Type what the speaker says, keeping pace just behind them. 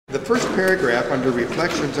The first paragraph under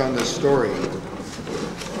reflections on this story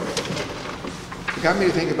got me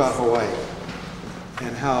to think about Hawaii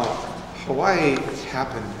and how Hawaii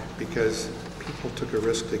happened because people took a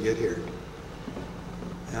risk to get here.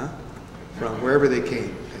 Yeah? From wherever they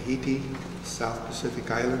came, Tahiti, South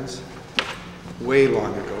Pacific Islands, way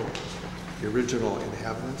long ago, the original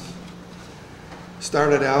inhabitants.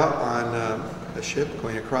 Started out on a ship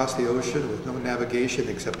going across the ocean with no navigation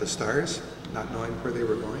except the stars, not knowing where they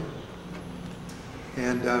were going.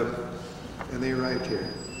 And they arrived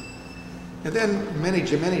here. And then many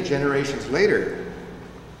generations later,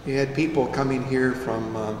 you had people coming here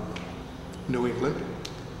from New England.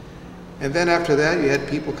 And then after that, you had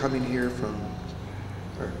people coming here from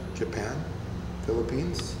Japan,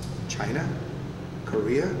 Philippines, China,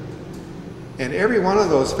 Korea. And every one of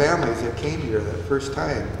those families that came here that first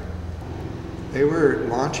time, they were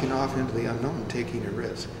launching off into the unknown, taking a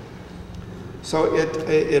risk. So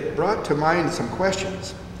it brought to mind some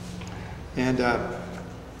questions. And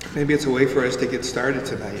maybe it's a way for us to get started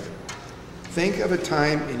tonight. Think of a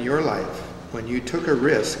time in your life when you took a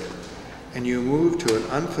risk and you moved to an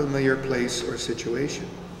unfamiliar place or situation.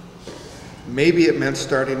 Maybe it meant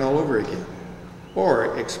starting all over again,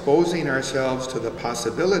 or exposing ourselves to the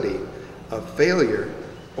possibility of failure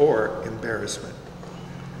or embarrassment.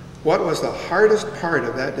 What was the hardest part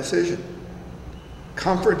of that decision?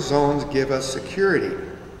 Comfort zones give us security.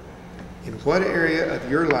 In what area of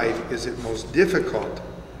your life is it most difficult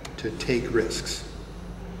to take risks,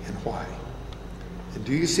 and why? And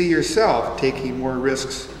do you see yourself taking more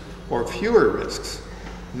risks or fewer risks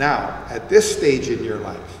now, at this stage in your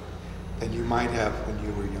life, than you might have when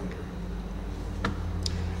you were younger?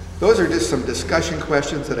 Those are just some discussion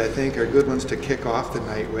questions that I think are good ones to kick off the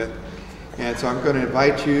night with. And so I'm going to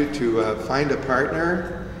invite you to find a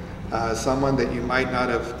partner, someone that you might not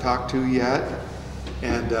have talked to yet,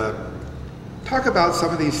 and talk about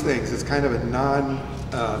some of these things. It's kind of a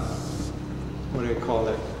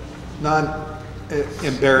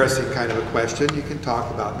non-embarrassing kind of a question. You can talk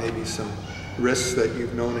about maybe some risks that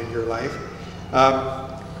you've known in your life.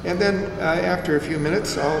 And then after a few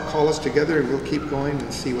minutes, I'll call us together and we'll keep going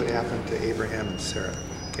and see what happened to Abraham and Sarah.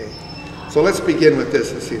 Okay. So let's begin with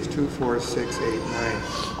this. Let's see, it's 2, 4, 6, 8, 9.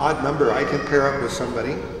 Odd number, I can pair up with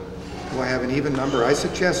somebody. Do I have an even number? I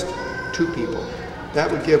suggest 2 people. That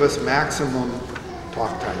would give us maximum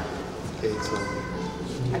talk time. Okay, so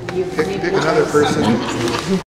pick another person.